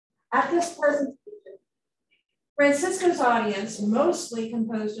At this presentation, Francisco's audience, mostly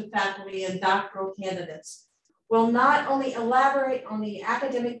composed of faculty and doctoral candidates, will not only elaborate on the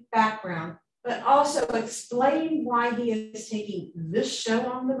academic background, but also explain why he is taking this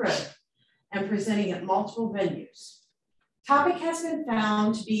show on the road and presenting at multiple venues. Topic has been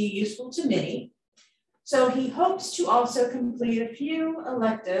found to be useful to many, so he hopes to also complete a few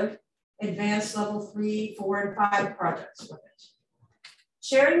elective advanced level 3, 4, and 5 projects with it.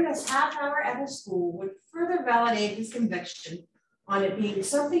 Sharing this half hour at his school would further validate his conviction on it being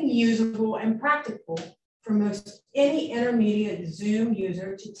something usable and practical for most any intermediate Zoom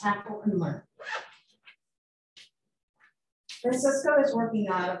user to tackle and learn. Francisco is working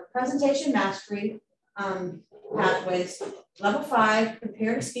on a presentation mastery pathways, level 5,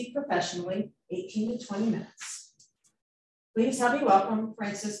 prepare to speak professionally, 18 to 20 minutes. Please help me welcome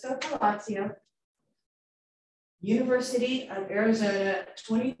Francisco Palacio, University of Arizona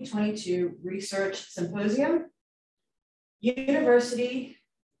 2022 Research Symposium, University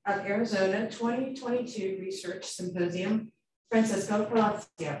of Arizona 2022 Research Symposium, Francisco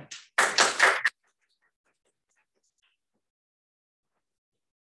Palacio.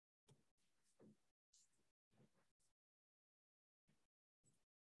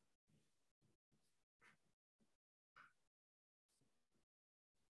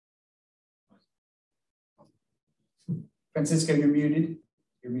 Francisco, you're muted.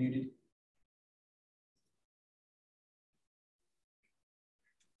 You're muted.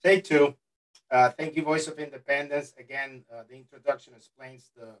 Take two. Thank you, Voice of Independence. Again, the introduction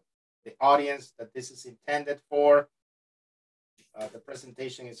explains the audience that this is intended for. The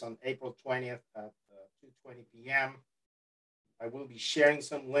presentation is on April 20th at 2:20 p.m. I will be sharing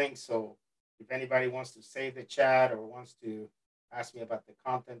some links, so if anybody wants to save the chat or wants to ask me about the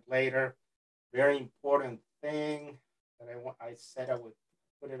content later, very important thing that I said I would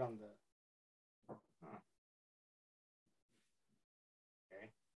put it on the.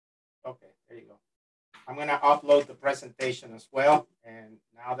 Okay, there you go. I'm going to upload the presentation as well. And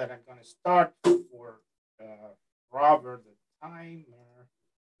now that I'm going to start for Robert, the timer,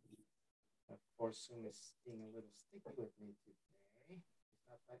 of course, Zoom is being a little sticky with me today.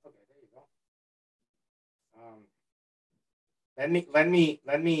 Okay, there you go.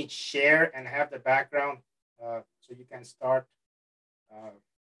 Let me share and have the background so you can start.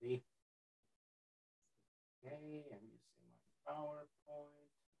 Okay, I'm using my PowerPoint.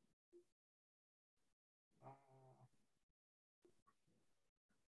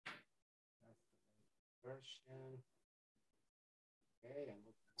 Version. Okay, I'm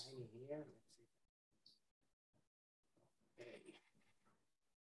tiny here. Let's see.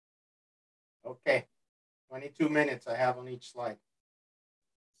 Okay. 22 minutes I have on each slide.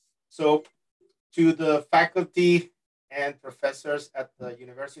 So, to the faculty and professors at the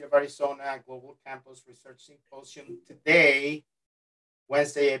University of Arizona Global Campus Research Symposium today,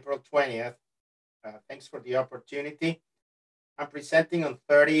 Wednesday, April 20th. Thanks for the opportunity. I'm presenting on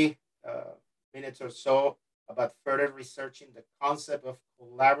 30 minutes or so about further researching the concept of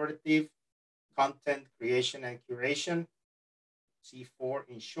collaborative content creation and curation, C4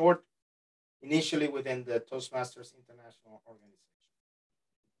 in short, initially within the Toastmasters International Organization.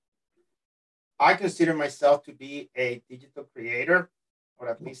 I consider myself to be a digital creator, or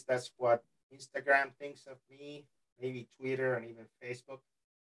at least that's what Instagram thinks of me, maybe Twitter and even Facebook.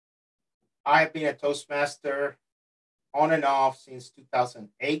 I've been a Toastmaster on and off since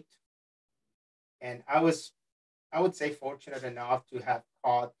 2008. And I would say, fortunate enough to have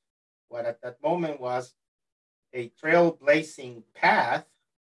caught what at that moment was a trailblazing path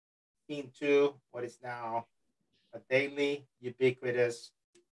into what is now a daily, ubiquitous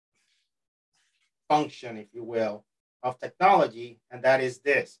function, if you will, of technology, and that is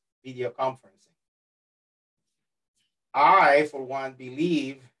this, video conferencing. I, for one,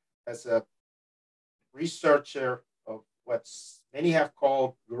 believe, as a researcher of what many have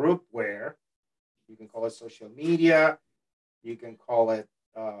called groupware, you can call it social media, you can call it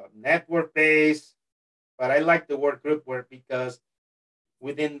network-based, but I like the word groupware because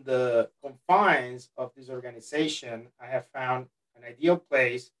within the confines of this organization, I have found an ideal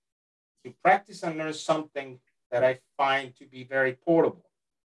place to practice and learn something that I find to be very portable.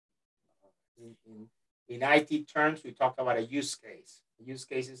 In IT terms, we talk about a use case. The use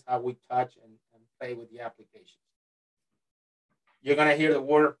case is how we touch and play with the applications. You're going to hear the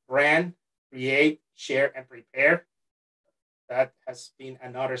word brand, create, share, and prepare. That has been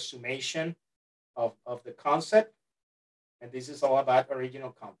another summation of the concept. And this is all about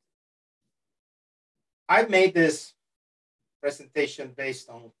original content. I've made this presentation based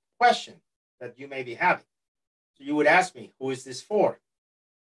on question that you may be having. So you would ask me, who is this for?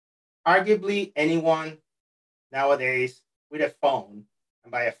 Arguably, anyone nowadays with a phone,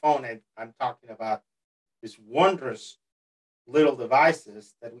 and by a phone, I'm talking about these wondrous little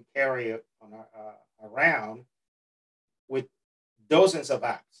devices that we carry on around with dozens of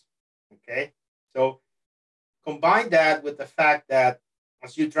apps. Okay, so combine that with the fact that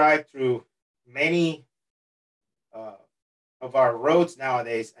as you drive through many of our roads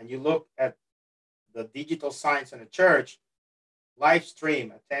nowadays, and you look at the digital signs in a church, live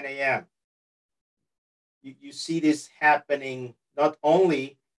stream at 10 a.m., you see this happening not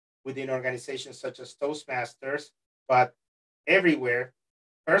only within organizations such as Toastmasters, but everywhere.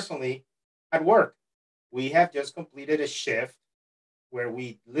 Personally, at work, we have just completed a shift where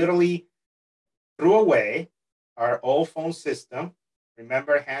we literally threw away our old phone system,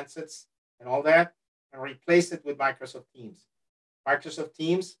 remember handsets and all that, and replaced it with Microsoft Teams. Microsoft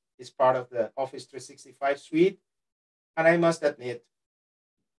Teams is part of the Office 365 suite, and I must admit,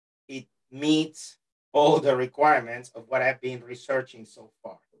 it meets all the requirements of what I've been researching so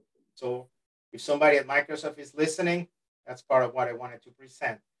far. So if somebody at Microsoft is listening, that's part of what I wanted to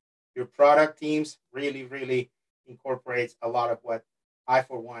present. Your product teams really, really incorporates a lot of what I,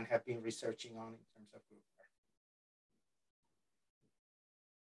 for one, have been researching on in terms of groupware.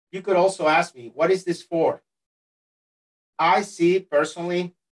 You could also ask me, what is this for? I see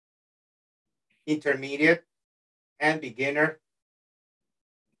personally intermediate and beginner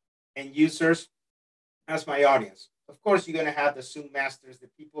and users as my audience. Of course, you're going to have the Zoom masters, the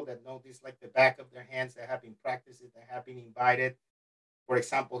people that know this like the back of their hands, that have been practicing, that have been invited. For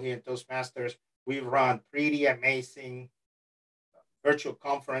example, here in Toastmasters, we run pretty amazing virtual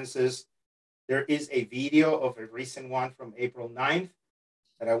conferences. There is a video of a recent one from April 9th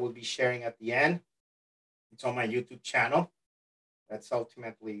that I will be sharing at the end. It's on my YouTube channel. That's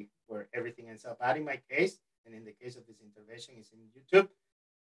ultimately where everything ends up at in my case. And in the case of this intervention, it's in YouTube.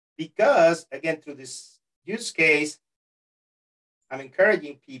 Because, again, through this use case, I'm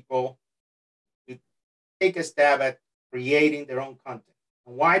encouraging people to take a stab at creating their own content.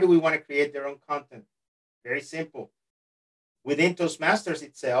 And why do we want to create their own content? Very simple. Within Toastmasters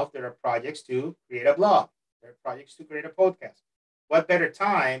itself, there are projects to create a blog. There are projects to create a podcast. What better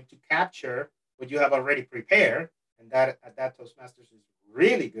time to capture what you have already prepared, and that Toastmasters is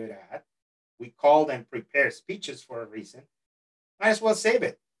really good at. We call them prepared speeches for a reason. Might as well save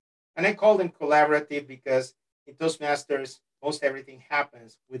it. And I call them collaborative because in Toastmasters, most everything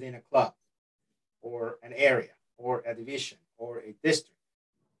happens within a club or an area or a division or a district,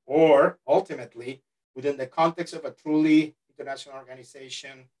 or ultimately within the context of a truly international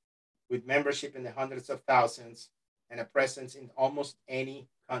organization with membership in the hundreds of thousands and a presence in almost any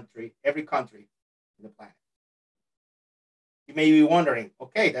country, every country in the planet. You may be wondering,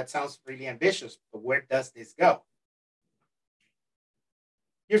 okay, that sounds really ambitious, but where does this go?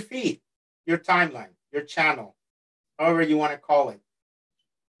 Your feed, your timeline, your channel, however you want to call it.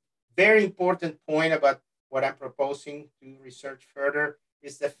 Very important point about what I'm proposing to research further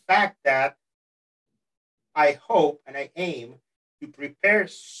is the fact that I hope and I aim to prepare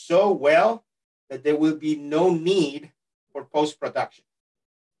so well that there will be no need for post-production.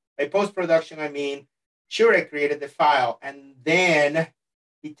 By post-production, I mean, sure, I created the file, and then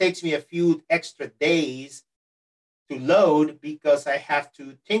it takes me a few extra days to load because I have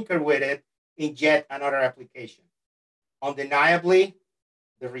to tinker with it in yet another application. Undeniably,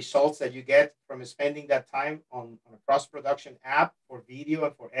 the results that you get from spending that time on a post-production app for video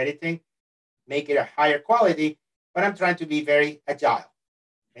and for editing make it a higher quality, but I'm trying to be very agile.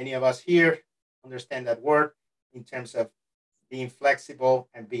 Many of us here understand that word in terms of being flexible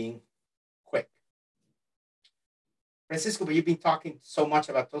and being quick. Francisco, but you've been talking so much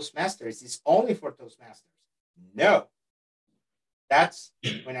about Toastmasters. It's only for Toastmasters. No. That's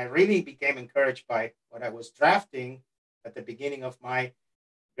when I really became encouraged by what I was drafting at the beginning of my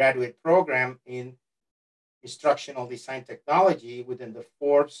graduate program in instructional design technology within the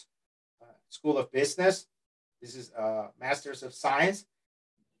Forbes School of Business. This is Masters of Science.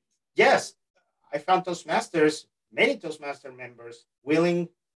 Yes, I found Toastmasters, many Toastmaster members willing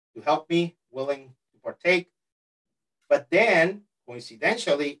to help me, willing to partake. But then,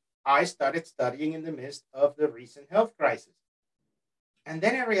 coincidentally, I started studying in the midst of the recent health crisis. And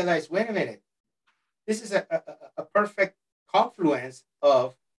then I realized, wait a minute, this is a perfect confluence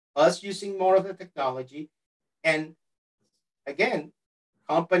of us using more of the technology and, again,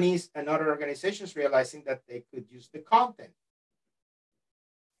 companies and other organizations realizing that they could use the content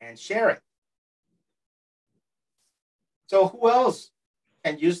and share it. So who else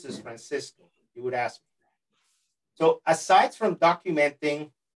can use this, Francisco? You would ask me. So aside from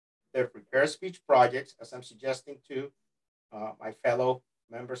documenting their prepared speech projects, as I'm suggesting to my fellow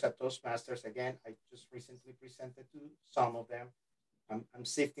members at Toastmasters. Again, I just recently presented to some of them. I'm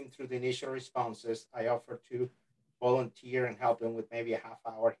sifting through the initial responses. I offer to volunteer and help them with maybe a half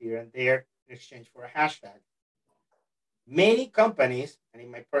hour here and there in exchange for a hashtag. Many companies, and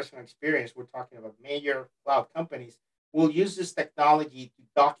in my personal experience, we're talking about major cloud companies, will use this technology to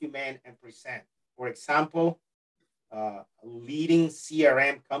document and present. For example, a leading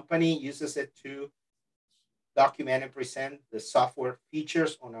CRM company uses it to document and present the software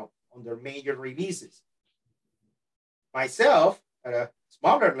features on their major releases. Myself, at a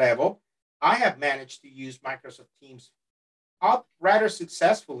smaller level, I have managed to use Microsoft Teams out rather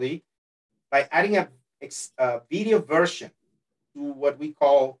successfully by adding a video version to what we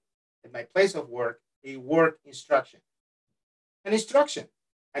call, in my place of work, a work instruction. An instruction,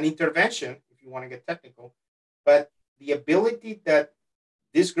 an intervention, if you want to get technical, but the ability that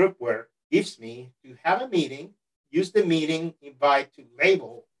this groupware gives me to have a meeting, use the meeting invite to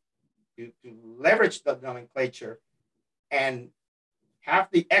label, to leverage the nomenclature, and have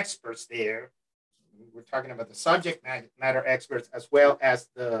the experts there. We're talking about the subject matter experts as well as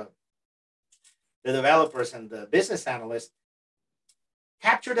the developers and the business analysts.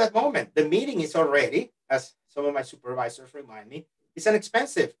 Capture that moment. The meeting is already, as some of my supervisors remind me, it's an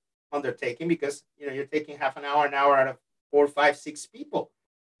expensive undertaking because you're taking half an hour out of 4, 5, 6 people.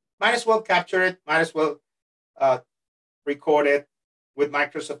 Might as well capture it. Might as well record it. With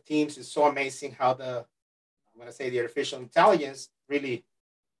Microsoft Teams, it's so amazing how the artificial intelligence really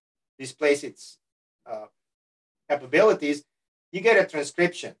displays its capabilities. You get a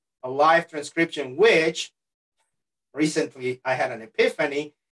transcription, a live transcription, which recently I had an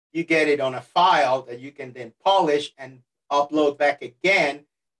epiphany. You get it on a file that you can then polish and upload back again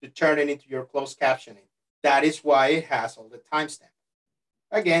to turn it into your closed captioning. That is why it has all the timestamp.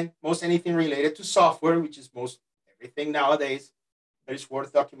 Again, most anything related to software, which is most everything nowadays, that is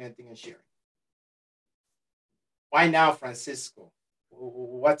worth documenting and sharing. Why now, Francisco?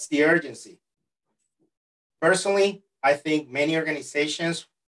 What's the urgency? Personally, I think many organizations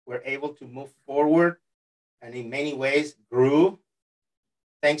were able to move forward and in many ways grew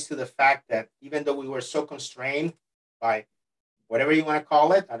thanks to the fact that even though we were so constrained by whatever you want to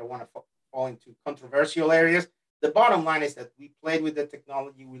call it, I don't want to fall into controversial areas. The bottom line is that we played with the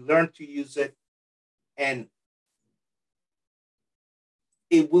technology, we learned to use it, and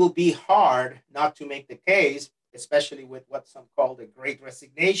it will be hard not to make the case, especially with what some call the Great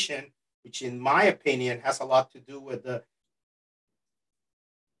Resignation, which in my opinion has a lot to do with the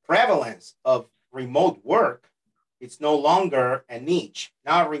prevalence of remote work. It's no longer a niche.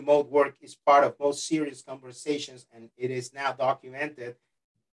 Now remote work is part of most serious conversations, and it is now documented.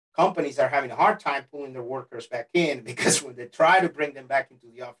 Companies are having a hard time pulling their workers back in because when they try to bring them back into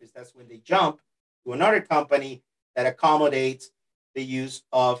the office, that's when they jump to another company that accommodates the use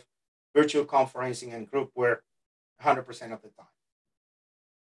of virtual conferencing and groupware 100% of the time.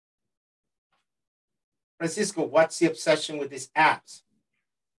 Francisco, what's the obsession with these apps?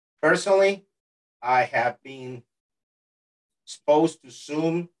 Personally, I have been exposed to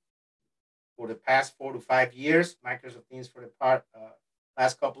Zoom for the past 4 to 5 years, Microsoft Teams for the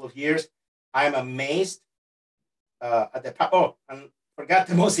last couple of years. I'm amazed at the and forgot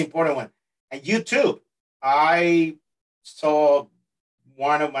the most important one. And YouTube. I saw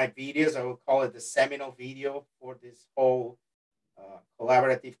one of my videos, I would call it the seminal video for this whole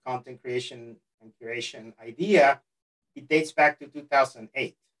collaborative content creation and curation idea. It dates back to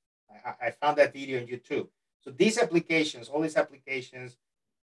 2008. I found that video on YouTube. So these applications, all these applications,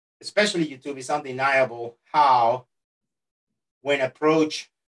 especially YouTube, is undeniable how, when approached,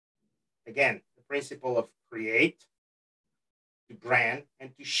 again, the principle of create, to brand,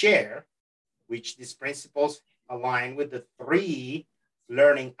 and to share, which these principles align with the 3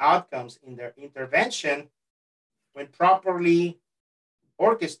 learning outcomes in their intervention, when properly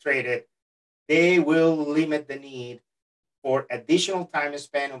orchestrated, they will limit the need for additional time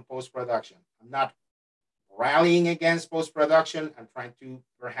spent on post-production. I'm not rallying against post-production. I'm trying to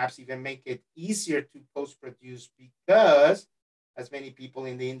perhaps even make it easier to post-produce because, as many people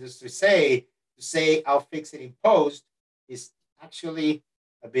in the industry say, to say I'll fix it in post is actually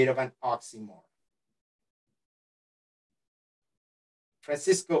a bit of an oxymoron.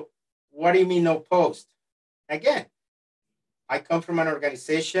 Francisco, what do you mean no post? Again, I come from an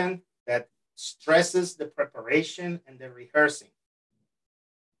organization that stresses the preparation and the rehearsing.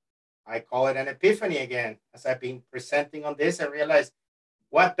 I call it an epiphany again. As I've been presenting on this, I realized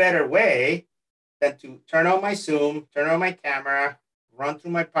what better way than to turn on my Zoom, turn on my camera, run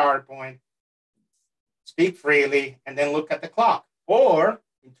through my PowerPoint, speak freely, and then look at the clock. Or,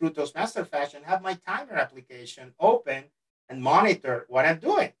 in true Toastmaster fashion, have my timer application open and monitor what I'm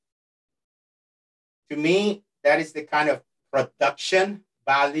doing. To me, that is the kind of production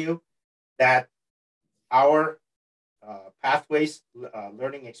value that our pathways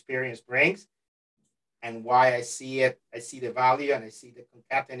learning experience brings, and why I see it. I see the value, and I see the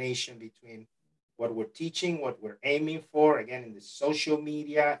concatenation between what we're teaching, what we're aiming for, again, in the social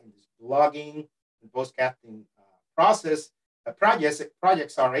media, in this blogging, and postcasting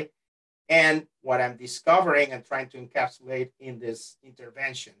projects, sorry, and what I'm discovering and trying to encapsulate in this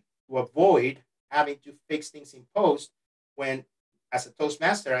intervention to avoid having to fix things in post when, as a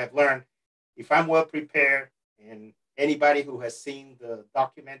Toastmaster, I've learned if I'm well prepared, and anybody who has seen the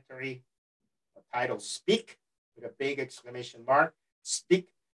documentary titled Speak with a big exclamation mark, Speak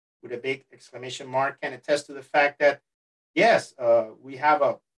with a big exclamation mark, can attest to the fact that, yes, we have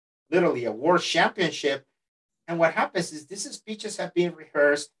literally a world championship. And what happens is these speeches have been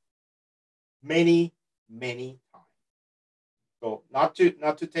rehearsed many, many times. So not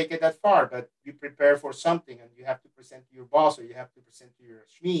to take it that far, but you prepare for something and you have to present to your boss, or you have to present to your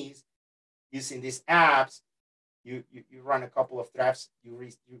SMEs using these apps. You run a couple of drafts, you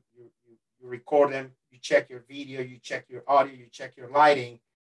record them, you check your video, you check your audio, you check your lighting.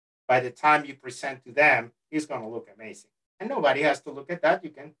 By the time you present to them, it's going to look amazing. And nobody has to look at that. You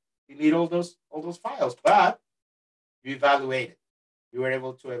can delete all those files, but you evaluate it. You were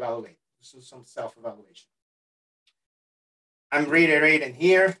able to evaluate. This is some self-evaluation. I'm reiterating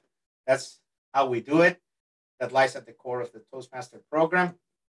here. That's how we do it. That lies at the core of the Toastmaster program.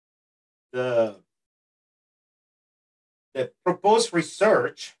 The proposed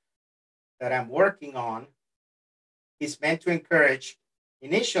research that I'm working on is meant to encourage,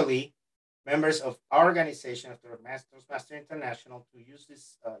 initially, members of our organization, of Toastmaster International, to use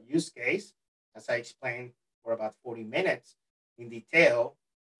this use case, as I explained for about 40 minutes in detail,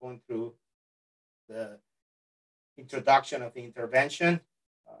 going through the introduction of the intervention.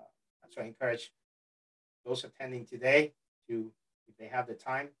 So I encourage those attending today to, if they have the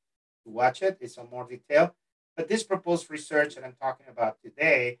time, to watch it. It's some more detail. But this proposed research that I'm talking about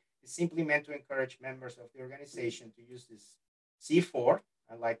today is simply meant to encourage members of the organization to use this C4,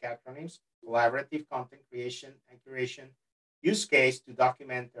 I like acronyms, collaborative content creation and curation use case to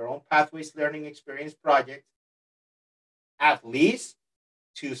document their own pathways learning experience project, at least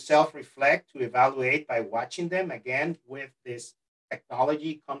to self-reflect, to evaluate by watching them. Again, with this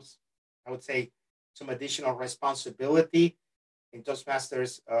technology comes, I would say, some additional responsibility. In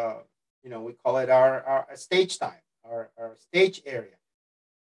Toastmasters, we call it our stage time, our stage area.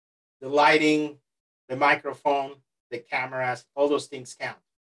 The lighting, the microphone, the cameras, all those things count.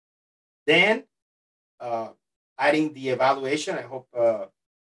 Then adding the evaluation. I hope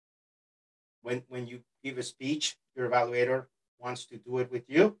when you give a speech, your evaluator wants to do it with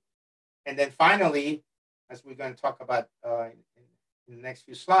you. And then finally, as we're going to talk about in the next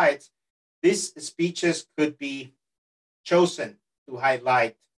few slides, these speeches could be chosen to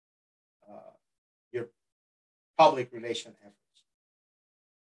highlight your public relation efforts.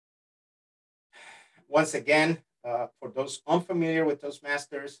 Once again, for those unfamiliar with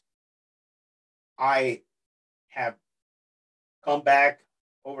Toastmasters, I have come back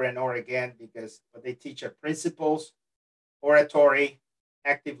over and over again because what they teach are principles. Oratory,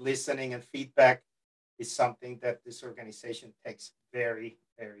 active listening, and feedback is something that this organization takes very,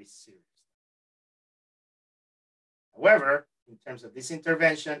 very seriously. However, in terms of this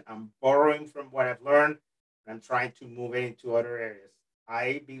intervention, I'm borrowing from what I've learned, and I'm trying to move it into other areas.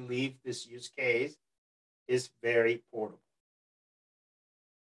 I believe this use case is very portable.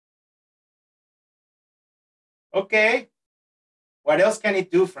 Okay, what else can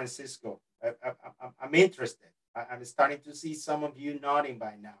it do, Francisco? I'm interested. I'm starting to see some of you nodding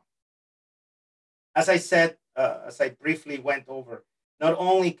by now. As I said, as I briefly went over, not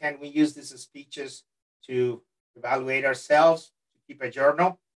only can we use these speeches to evaluate ourselves, to keep a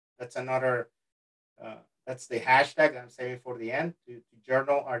journal. That's another, that's the hashtag I'm saving for the end, to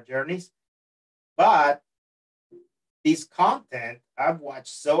journal our journeys. But this content, I've watched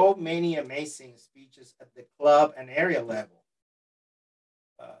so many amazing speeches at the club and area level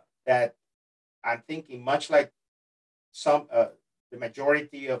that I'm thinking, much like the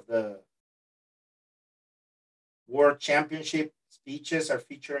majority of the World Championship speeches are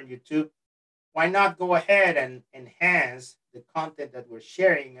featured on YouTube, why not go ahead and enhance the content that we're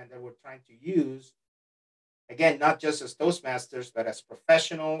sharing and that we're trying to use, again, not just as Toastmasters, but as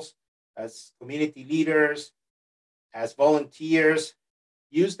professionals, as community leaders, as volunteers.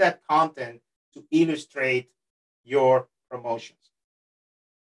 Use that content to illustrate your promotions.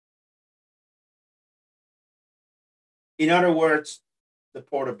 In other words, the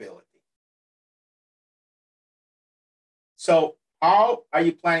portability. So how are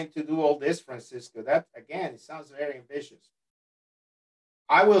you planning to do all this, Francisco? That, again, it sounds very ambitious.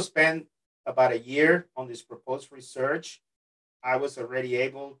 I will spend about a year on this proposed research. I was already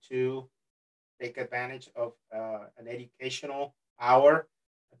able to take advantage of an educational hour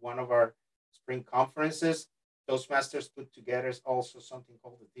at one of our spring conferences. Toastmasters put together also something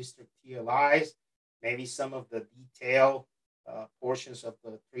called the district TLIs, maybe some of the detailed portions of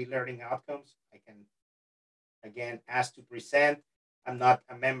the 3 learning outcomes. I can, again, ask to present. I'm not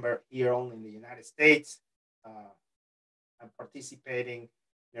a member here only in the United States. I'm participating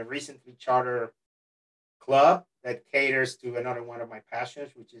in a recently chartered club that caters to another one of my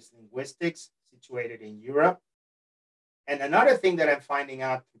passions, which is linguistics, situated in Europe. And another thing that I'm finding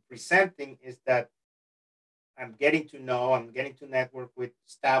out through presenting is that I'm getting to network with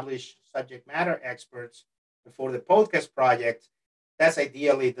established subject matter experts. And for the podcast project, that's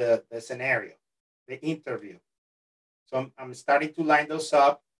ideally the scenario, the interview. So I'm starting to line those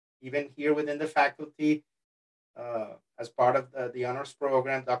up, even here within the faculty, as part of the honors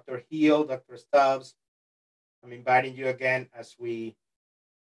program. Dr. Heel, Dr. Stubbs, I'm inviting you again as we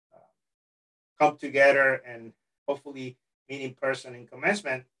come together and hopefully meet in person in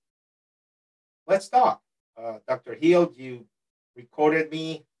commencement. Let's talk. Dr. Heel, you recorded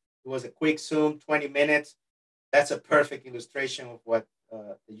me. It was a quick Zoom, 20 minutes. That's a perfect illustration of what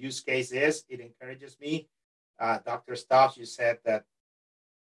the use case is. It encourages me. Dr. Stubbs, you said that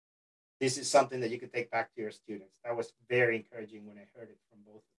this is something that you could take back to your students. That was very encouraging when I heard it from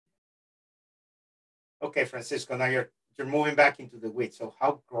both of you. Okay, Francisco, now you're moving back into the weeds. So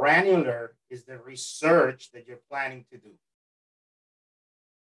how granular is the research that you're planning to do?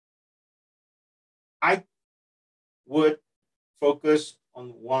 I would focus on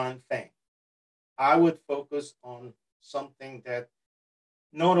one thing. I would focus on something that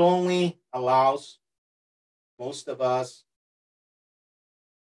not only allows most of us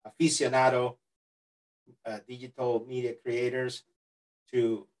aficionado digital media creators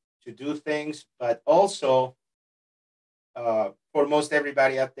to do things, but also for most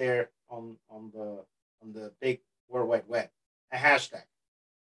everybody out there on the big World Wide Web, a hashtag.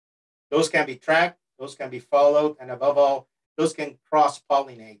 Those can be tracked, those can be followed, and above all, those can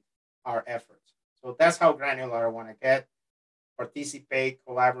cross-pollinate our efforts. So that's how granular I want to get. Participate,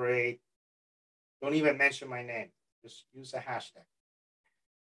 collaborate. Don't even mention my name. Just use a hashtag.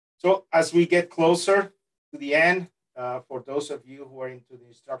 So as we get closer to the end, for those of you who are into the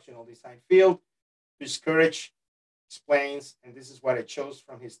instructional design field, Courage explains, and this is what I chose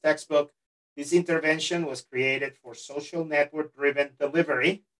from his textbook, this intervention was created for social network-driven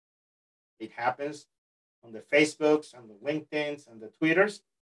delivery. It happens on the Facebooks, on the LinkedIns, and the Twitters.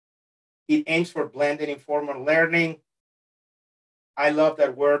 It aims for blended informal learning. I love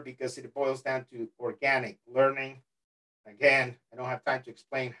that word because it boils down to organic learning. Again, I don't have time to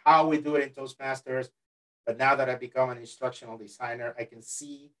explain how we do it in Toastmasters, but now that I've become an instructional designer, I can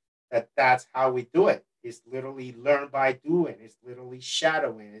see that that's how we do it. It's literally learn by doing. It's literally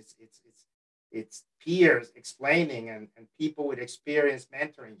shadowing. It's peers explaining and people with experience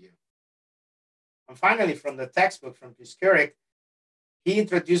mentoring you. And finally, from the textbook from Courage, he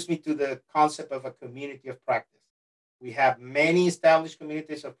introduced me to the concept of a community of practice. We have many established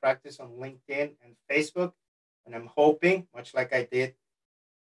communities of practice on LinkedIn and Facebook, and I'm hoping, much like I did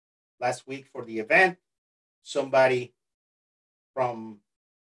last week for the event, somebody from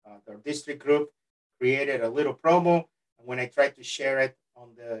their district group created a little promo, and when I tried to share it on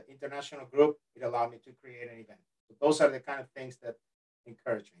the international group, it allowed me to create an event. So those are the kind of things that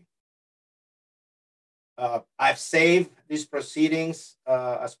encourage me. I've saved these proceedings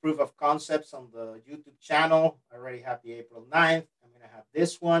as proof of concepts on the YouTube channel. I already have the April 9th. I'm going to have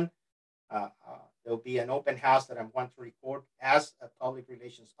this one. There'll be an open house that I want to record as a public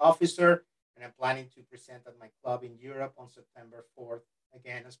relations officer, and I'm planning to present at my club in Europe on September 4th,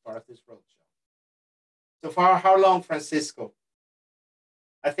 again, as part of this roadshow. So far, how long, Francisco?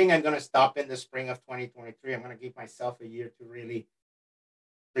 I think I'm going to stop in the spring of 2023. I'm going to give myself a year to really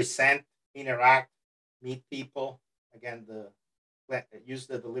present, interact, meet people. Again, use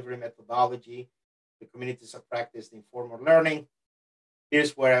the delivery methodology, the communities of practice, the informal learning.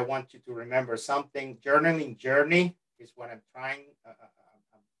 Here's where I want you to remember something. Journaling journey is what I'm trying. I'm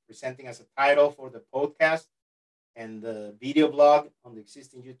presenting as a title for the podcast and the video blog on the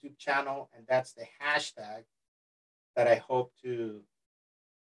existing YouTube channel. And that's the hashtag that I hope to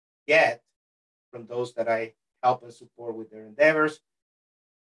get from those that I help and support with their endeavors.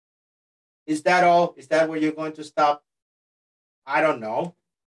 Is that all? Is that where you're going to stop? I don't know.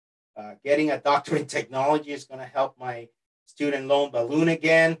 Getting a doctorate in technology is going to help my student loan balloon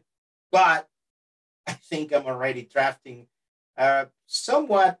again. But I think I'm already drafting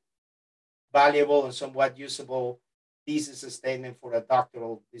somewhat valuable and somewhat usable thesis statement for a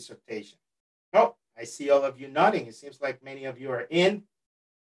doctoral dissertation. Oh, I see all of you nodding. It seems like many of you are in.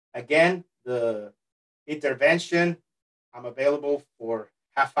 Again, the intervention, I'm available for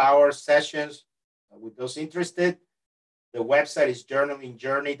half-hour sessions with those interested. The website is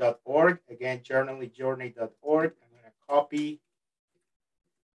journalingjourney.org. Again, journalingjourney.org. I'm going to copy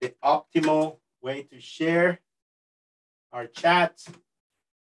the optimal way to share our chat.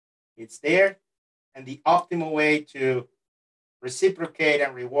 It's there. And the optimal way to reciprocate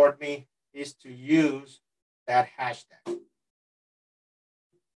and reward me is to use that hashtag.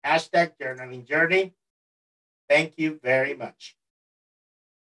 Hashtag journaling journey. Thank you very much.